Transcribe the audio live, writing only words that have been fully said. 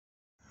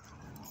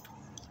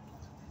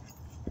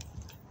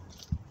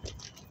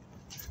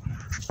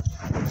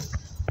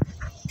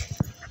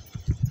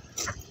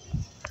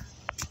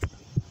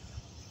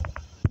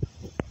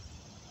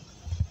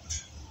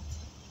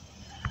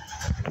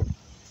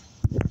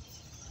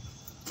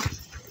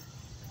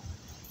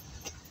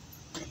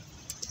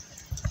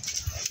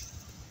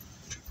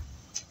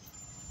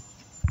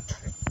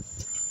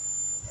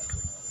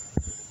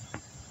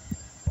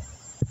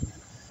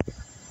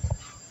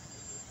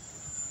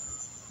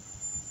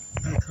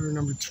Car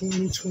number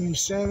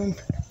 2027.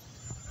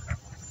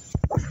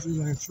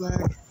 Blue line flag.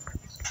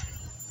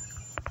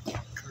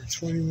 Car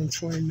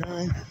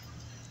 2129.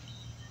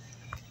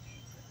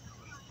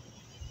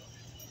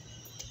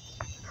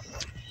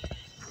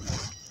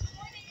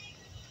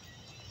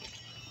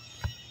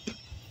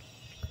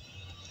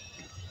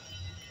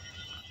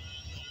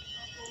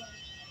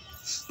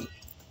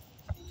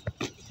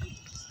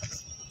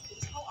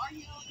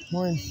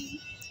 Morning.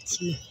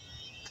 See you.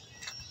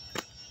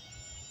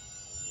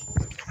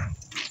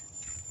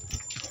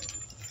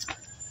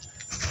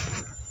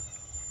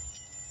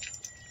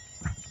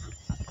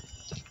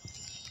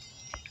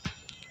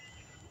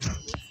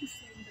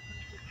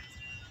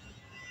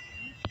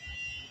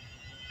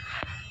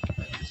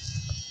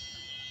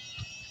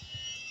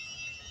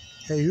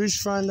 Hey, whose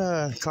front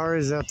car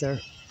is up there?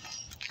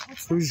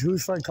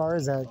 Whose front car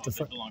is that?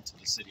 They belong to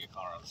the city of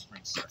Colorado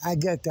Springs, sir. I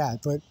get that,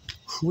 but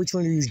which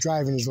one of you is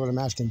driving is what I'm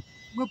asking.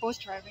 We're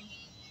both driving.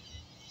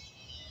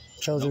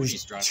 So Nobody's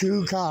there's driving,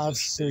 two it's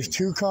cops, just there's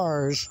sitting two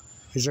cars.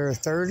 Is there a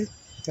third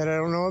that I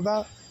don't know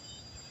about?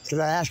 Because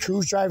I asked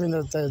who's driving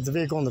the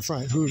vehicle in the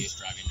front. Nobody's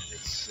driving it,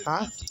 it's sitting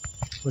Huh? empty.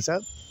 What's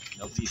up?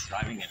 Nobody's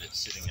driving it, it's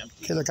sitting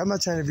empty. Okay, look, I'm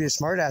not trying to be a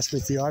smartass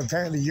with you.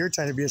 Apparently, you're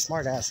trying to be a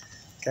smartass.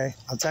 Okay,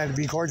 I'm trying to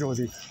be cordial with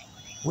you.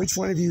 Which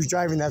one of you is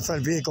driving that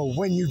front vehicle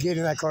when you get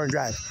in that car and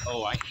drive?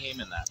 Oh, I came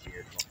in that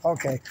vehicle.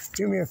 Okay,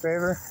 do me a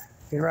favor.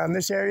 Get around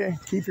this area,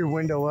 keep your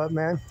window up,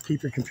 man.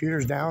 Keep your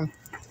computers down.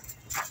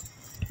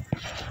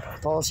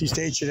 Policy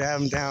states you to have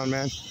them down,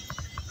 man.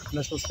 I'm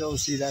not supposed to be able to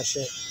see that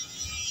shit.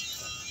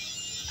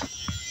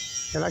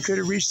 And I could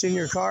have reached in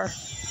your car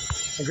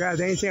and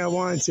grabbed anything I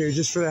wanted to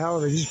just for the hell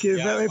of it. Just give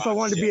if I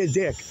wanted to be a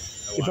dick.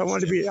 If I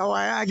wanted to be,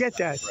 I get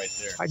that. Right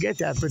there. I get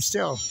that, but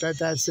still,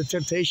 that's the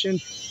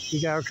temptation.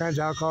 You got all kinds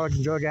of alcoholics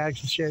and drug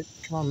addicts and shit.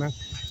 Come on, man.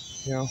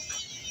 You know,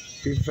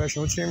 be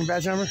professional. What's your name and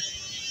badge number?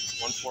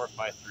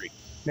 1453.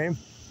 Name?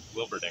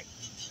 Wilberding.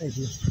 Thank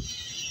you.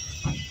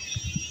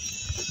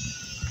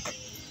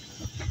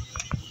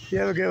 You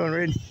have a good one,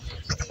 Reed.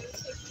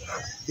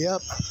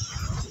 Yep.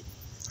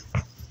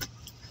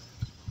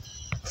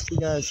 You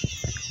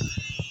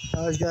guys,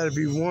 always got to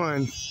be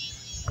one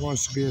that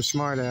wants to be a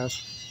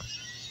smartass,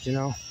 you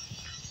know?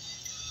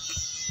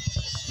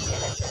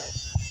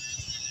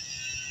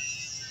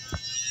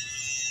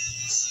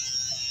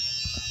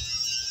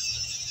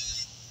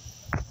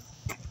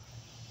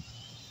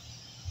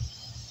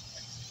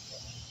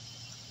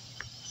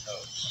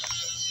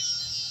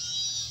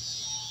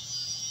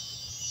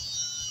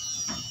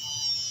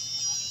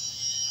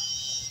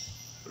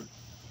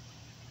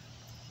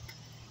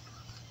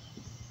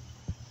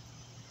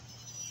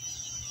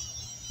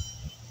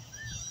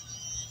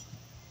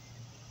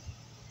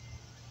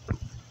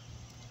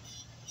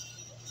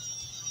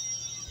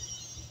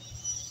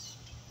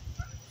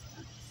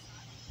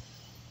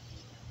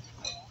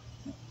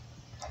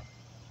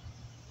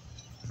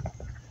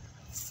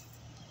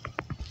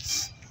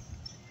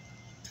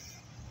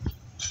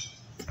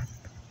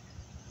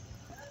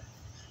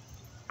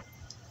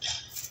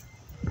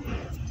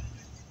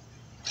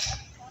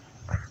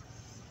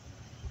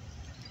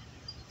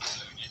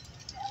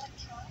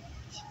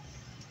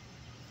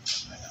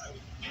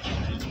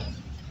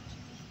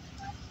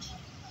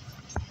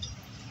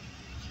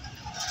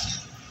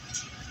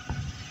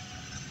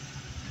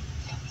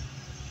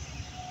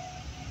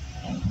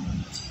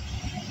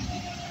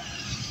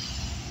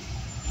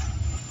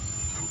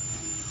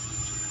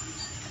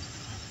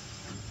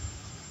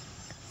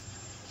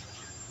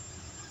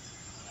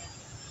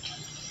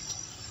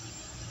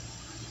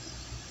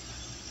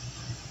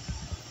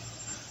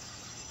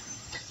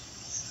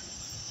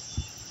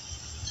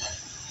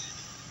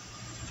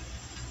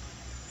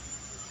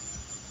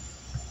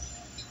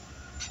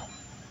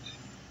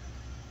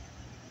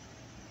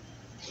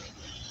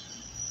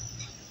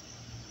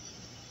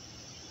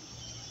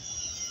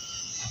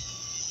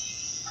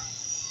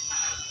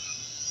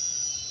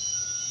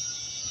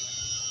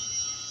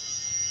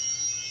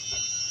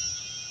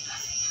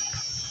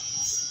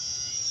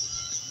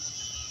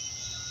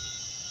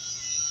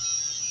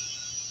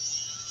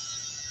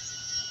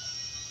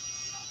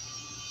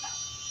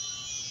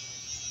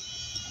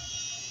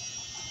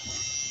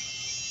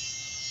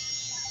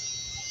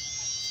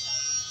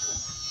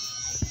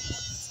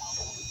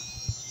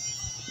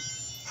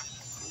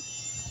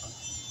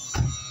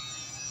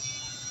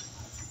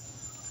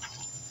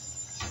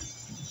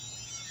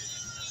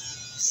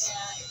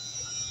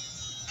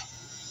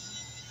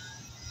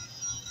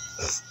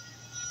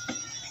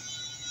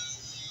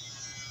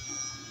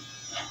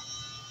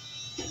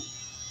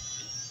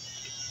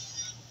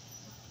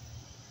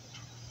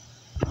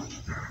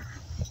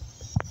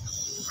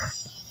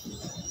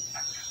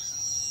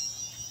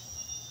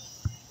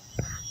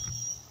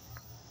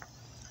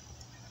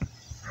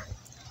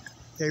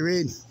 Hey,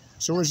 Reed,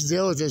 so what's the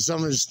deal with this?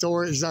 Some of the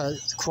storage,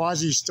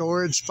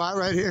 quasi-storage spot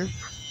right here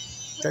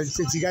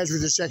that you guys were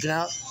just checking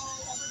out?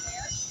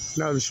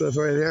 No, the stuff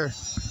right there.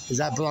 Does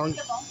that belong?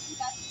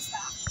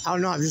 I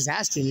don't know. I'm just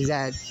asking you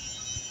that.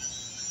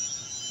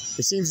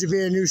 It seems to be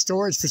a new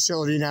storage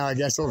facility now, I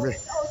guess, over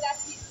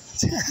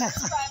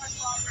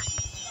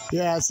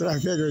Yeah, that's what I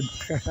figured.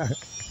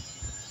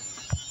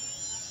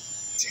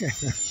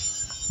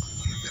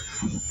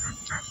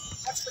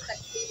 That's with that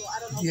cable. I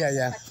don't know Yeah, what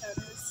yeah. the heck that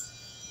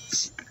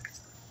is.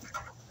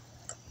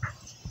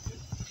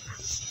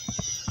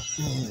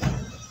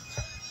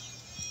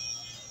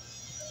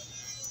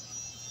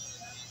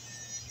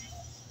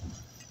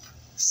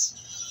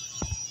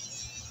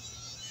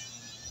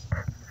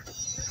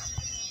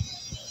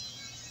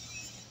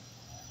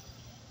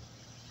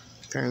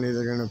 Apparently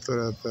they're going to put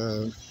up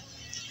a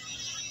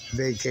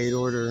vacate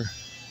order,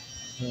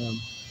 kind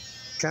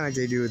of like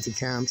they do with the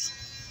camps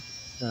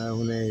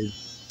when they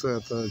put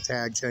up a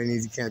tag saying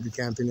you can't be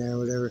camping there or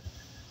whatever.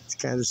 It's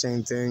kind of the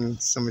same thing.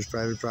 It's so much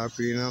private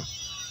property, you know.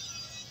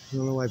 I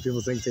don't know why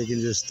people think they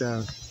can just see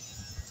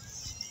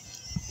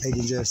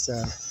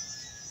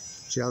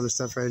all this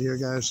stuff right here,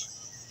 guys.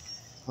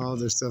 All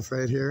this stuff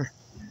right here.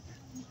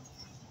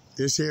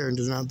 This here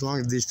does not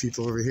belong to these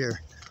people over here.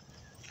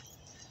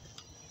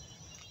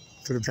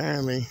 But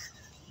apparently,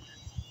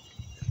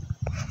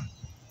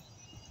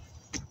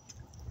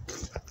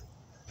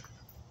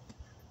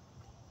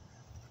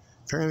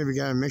 we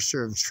got a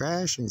mixture of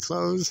trash and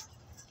clothes.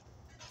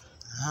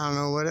 I don't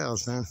know what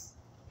else, man.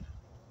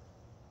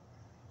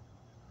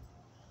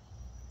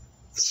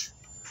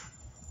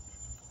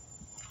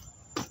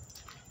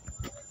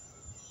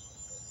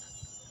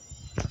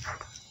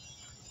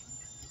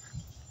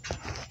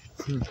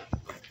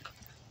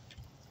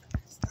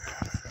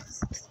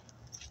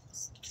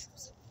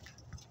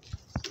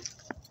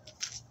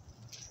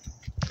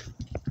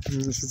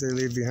 That's what they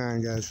leave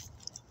behind, guys.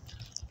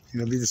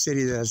 It'll be the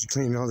city that has to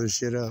clean all this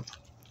shit up.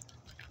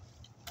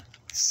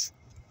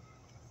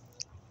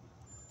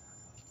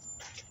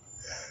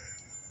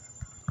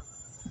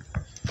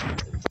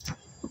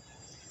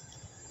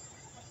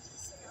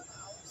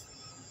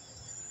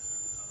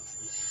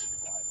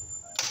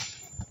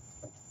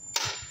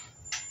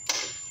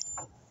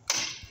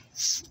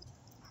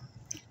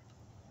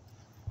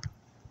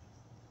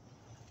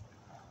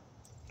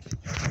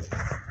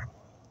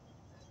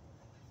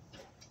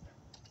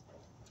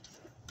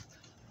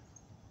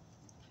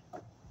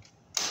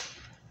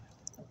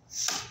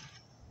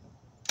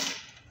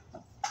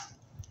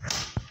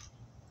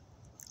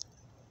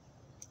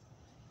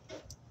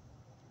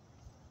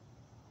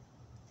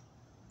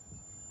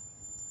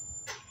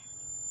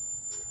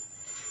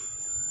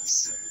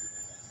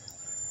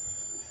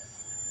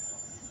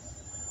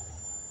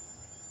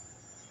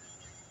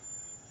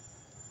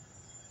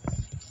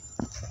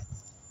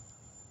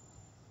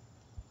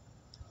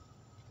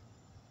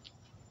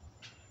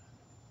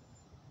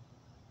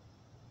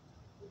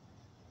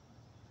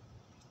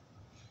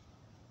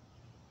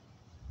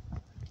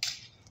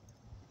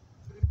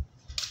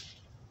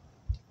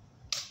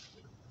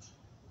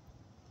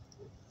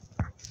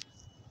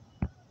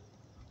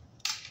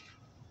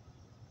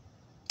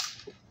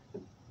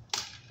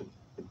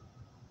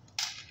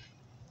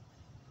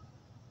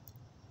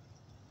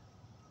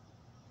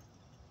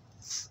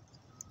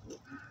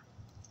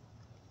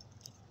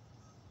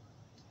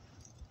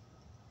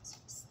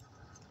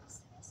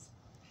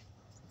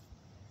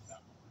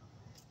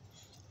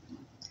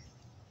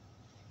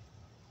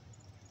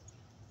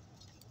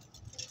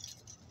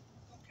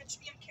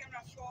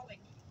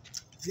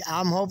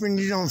 I'm hoping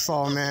you don't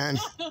fall, man.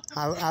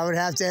 I would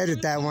have to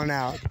edit that one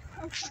out.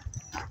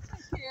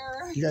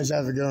 Here. You guys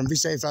have a good one. Be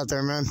safe out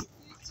there, man. You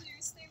too.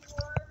 Stay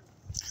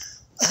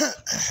warm.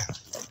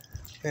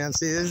 Yeah,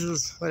 see, this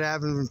is what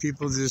happens when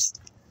people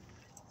just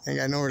ain't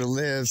got nowhere to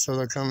live, so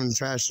they'll come and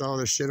trash all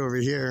this shit over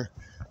here,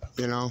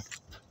 you know?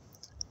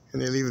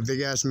 And they leave a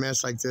big-ass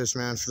mess like this,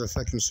 man, for the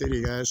fucking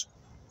city, guys.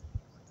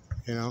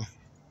 You know?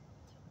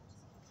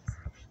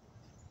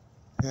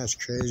 That's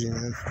crazy,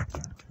 man.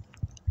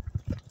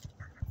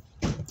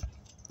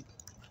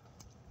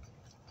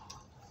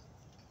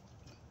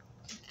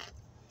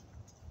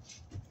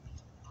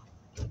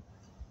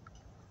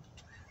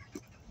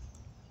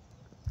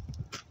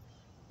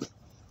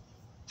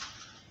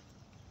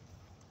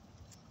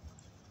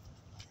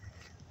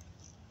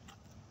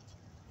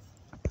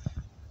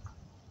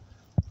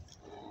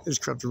 This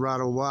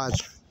Corruptorado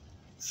watch.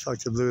 Fuck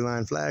the blue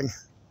line flag.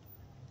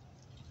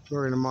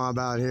 We're gonna mob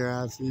out here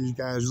after you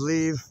guys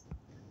leave.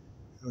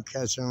 We'll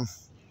catch them.